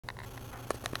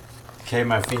Okay,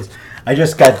 my fiends. I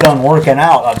just got done working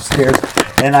out upstairs,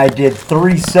 and I did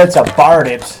 3 sets of bar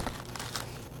dips.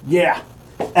 Yeah,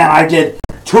 and I did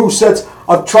 2 sets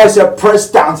of tricep press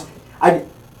downs. I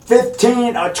did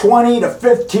 20 to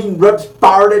 15 reps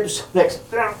bar dips. Next,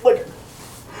 look at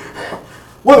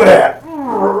that.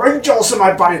 Are you jealous of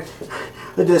my body?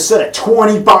 I did a set of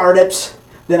 20 bar dips.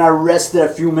 Then I rested a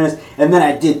few minutes, and then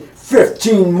I did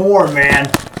 15 more, man.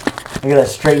 I gotta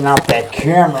straighten out that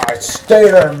camera. I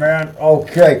stay there, man.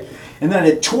 Okay. And then I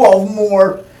did 12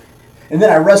 more. And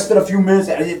then I rested a few minutes.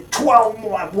 And I did 12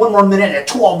 more. 1 more minute and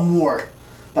 12 more.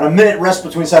 About a minute rest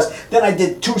between sets. Then I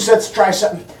did 2 sets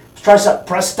tricep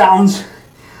press downs.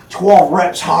 12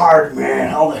 reps hard,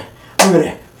 man. Look at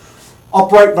it.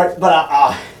 Upright,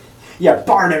 yeah,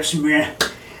 bar dips, man.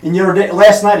 And the other day,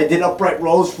 last night I did upright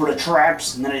rows for the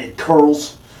traps. And then I did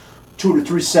curls. 2 to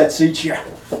 3 sets each. Yeah.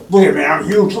 Look at me, I'm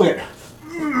huge. Look at it.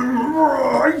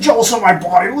 Are you jealous of my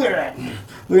body? Look at that.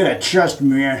 Look at that chest,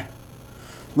 man.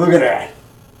 Look at that.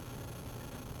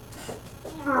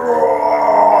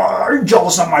 Are you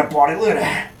jealous of my body? Look at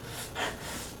that.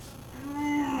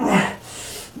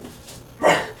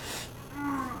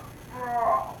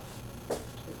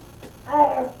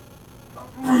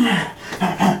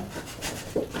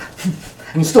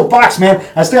 I can still box, man.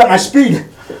 I still got my speed.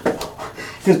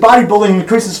 Because bodybuilding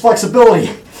increases flexibility.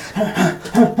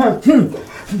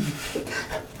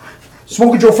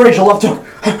 Smoking Joe Frazier, left hook.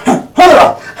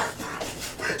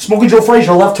 Smoking Joe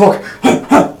Frazier, left hook.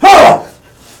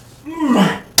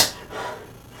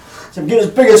 So I'm getting as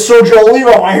big as Sergio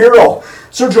Oliva, my hero.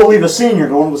 Sergio Oliva Sr.,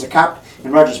 the one who was a cop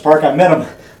in Rogers Park. I met him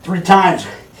 3 times.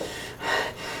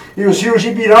 He was huge.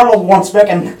 He beat Arnold once back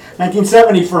in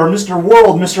 1970 for Mr.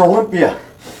 World, Mr. Olympia.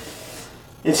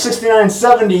 In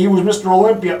 69-70, he was Mr.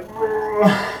 Olympia.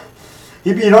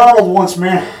 He beat Arnold once,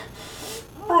 man.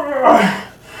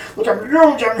 Look,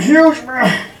 I'm huge,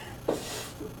 man.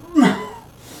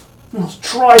 Those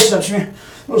triceps, man.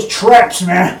 Those traps,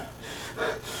 man.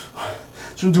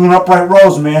 So I'm doing upright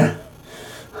rows, man.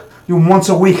 Do them once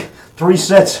a week, 3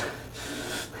 sets.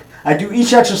 I do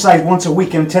each exercise once a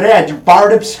week, and today I do bar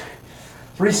dips,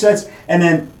 3 sets,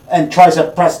 and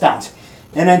tricep press downs.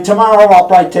 And then tomorrow I'll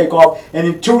probably take off, and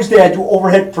then Tuesday I do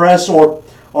overhead press, or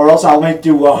else I might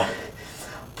do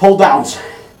pull downs,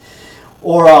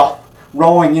 or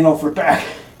rowing, you know, for back.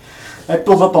 I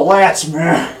build up the lats,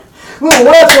 man. Little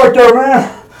lats right there,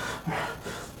 man.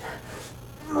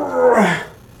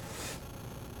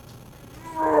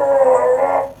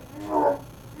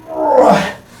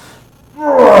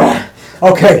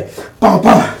 Okay.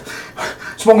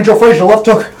 Smoking Joe Frazier, left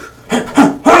hook.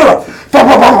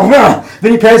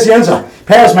 Vinny Pazienza.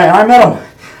 Paz, man, I met him.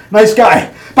 Nice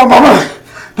guy.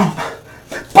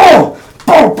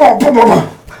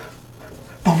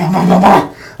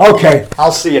 Okay,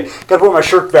 I'll see you. Gotta put my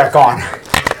shirt back on.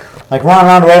 Like Ron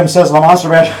Rondo Adams says in the Monster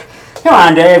Bash, come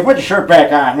on, Dave, put your shirt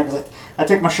back on. I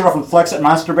take my shirt off and flex at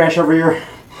Monster Bash every year.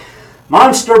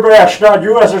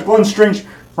 MonsterBash.us, there's Glenn Strange,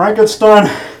 Frankenstein,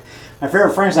 my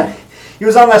favorite Frankenstein. He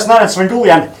was on last night on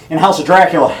Svengulian in House of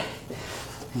Dracula.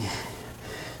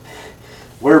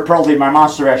 Wear proudly my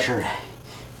Monster Bash shirt.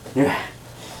 Yeah.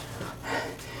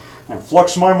 And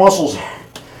flex my muscles.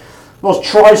 Those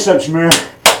triceps, man.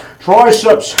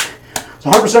 Triceps. It's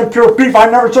 100% pure beef. I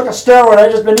never took a steroid.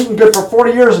 I've just been eating good for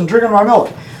 40 years and drinking my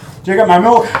milk. Drink my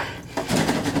milk.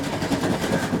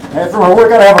 After my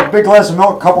workout, I have a big glass of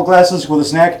milk, a couple glasses with a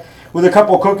snack, with a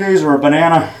couple of cookies or a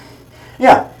banana.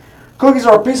 Yeah, cookies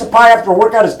or a piece of pie after a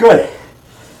workout is good.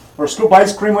 Or a scoop of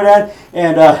ice cream with that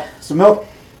and some milk.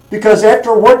 Because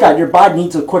after a workout, your body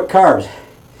needs the quick carbs.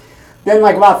 Then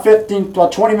like about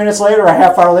 20 minutes later or a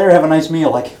half hour later, have a nice meal.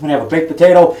 Like I'm going to have a baked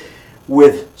potato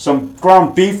with some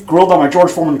ground beef grilled on my George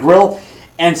Foreman grill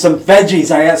and some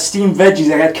veggies. I got steamed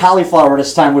veggies. I got cauliflower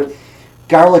this time with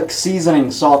garlic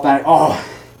seasoning salt on it. Oh,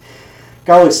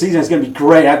 garlic seasoning is going to be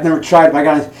great. I've never tried it.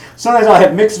 But sometimes I'll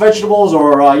have mixed vegetables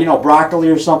or, you know, broccoli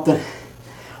or something.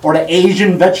 Or the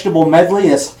Asian vegetable medley.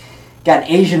 It's got an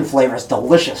Asian flavor. It's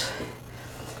delicious.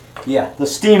 Yeah, the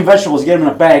steamed vegetables, get them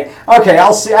in a bag. Okay,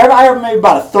 I'll see. I have maybe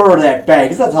about a third of that bag,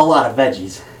 because that's a lot of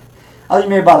veggies. I'll eat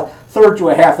maybe about a third to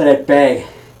a half of that bag.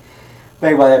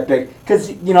 Bag by that big. Because,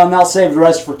 you know, and I'll save the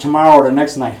rest for tomorrow or the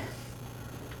next night.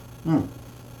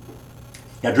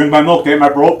 Gotta drink my milk, get my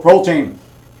protein.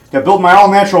 Gotta build my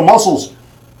all-natural muscles.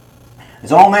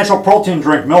 It's an all-natural protein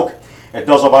drink, milk. It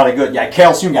does a lot of good. You got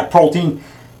calcium, you got protein,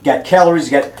 you got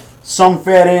calories, you got some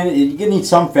fat in it. You can eat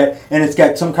some fat, and it's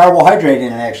got some carbohydrate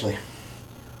in it, actually.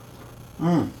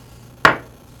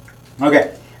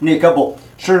 Okay, I need a couple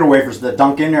sugar wafers to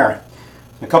dunk in there.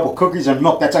 A couple cookies and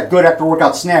milk. That's a good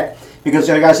after-workout snack. Because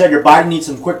like I said, your body needs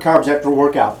some quick carbs after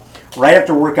workout. Right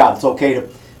after workout, it's okay to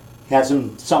have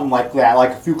something like that,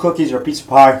 like a few cookies or a piece of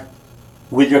pie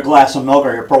with your glass of milk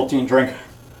or your protein drink.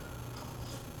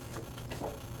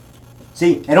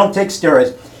 See, it don't take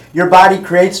steroids. Your body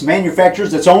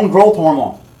manufactures its own growth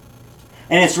hormone.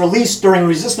 And it's released during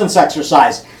resistance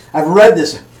exercise. I've read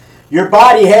this. Your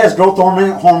body has growth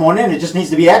hormone in it. It just needs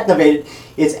to be activated.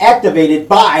 It's activated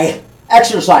by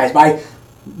exercise. By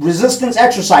resistance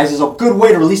exercise is a good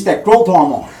way to release that growth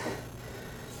hormone.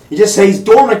 It just stays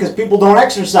dormant because people don't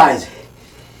exercise.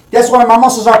 That's why my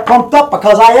muscles are pumped up,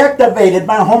 because I activated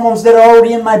my hormones that are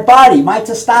already in my body. My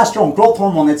testosterone, growth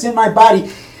hormone that's in my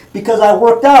body because I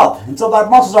worked out. And so my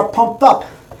muscles are pumped up.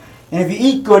 And if you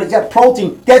eat good, it's got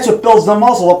protein. That's what builds the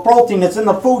muscle, the protein that's in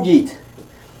the food you eat.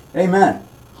 Amen.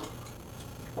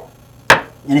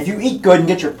 And if you eat good and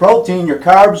get your protein, your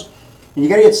carbs, and you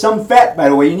got to get some fat, by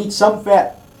the way, you need some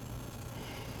fat.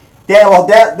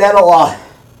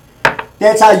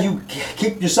 That's how you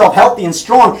keep yourself healthy and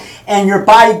strong, and your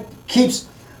body keeps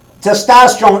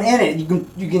testosterone in it.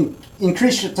 You can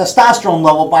increase your testosterone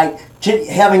level by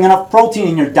having enough protein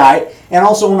in your diet, and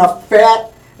also enough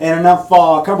fat and enough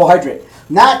carbohydrate.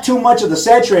 Not too much of the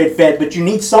saturated fat, but you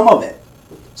need some of it.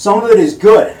 Some of it is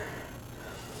good.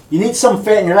 You need some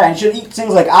fat in your diet. You should eat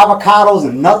things like avocados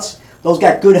and nuts. Those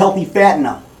got good, healthy fat in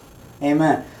them.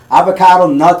 Amen. Avocado,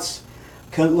 nuts,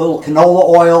 a little canola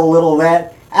oil, a little of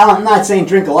that. I'm not saying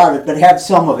drink a lot of it, but have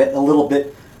some of it, a little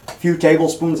bit. A few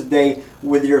tablespoons a day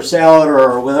with your salad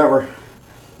or whatever.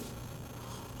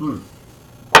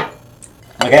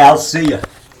 Okay, I'll see you.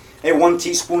 Hey, 1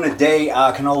 teaspoon a day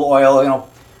canola oil,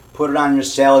 put it on your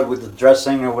salad with the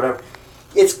dressing or whatever.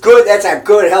 It's good. That's a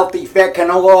good, healthy fat.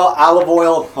 Canola oil, olive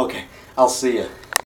oil. Okay, I'll see you.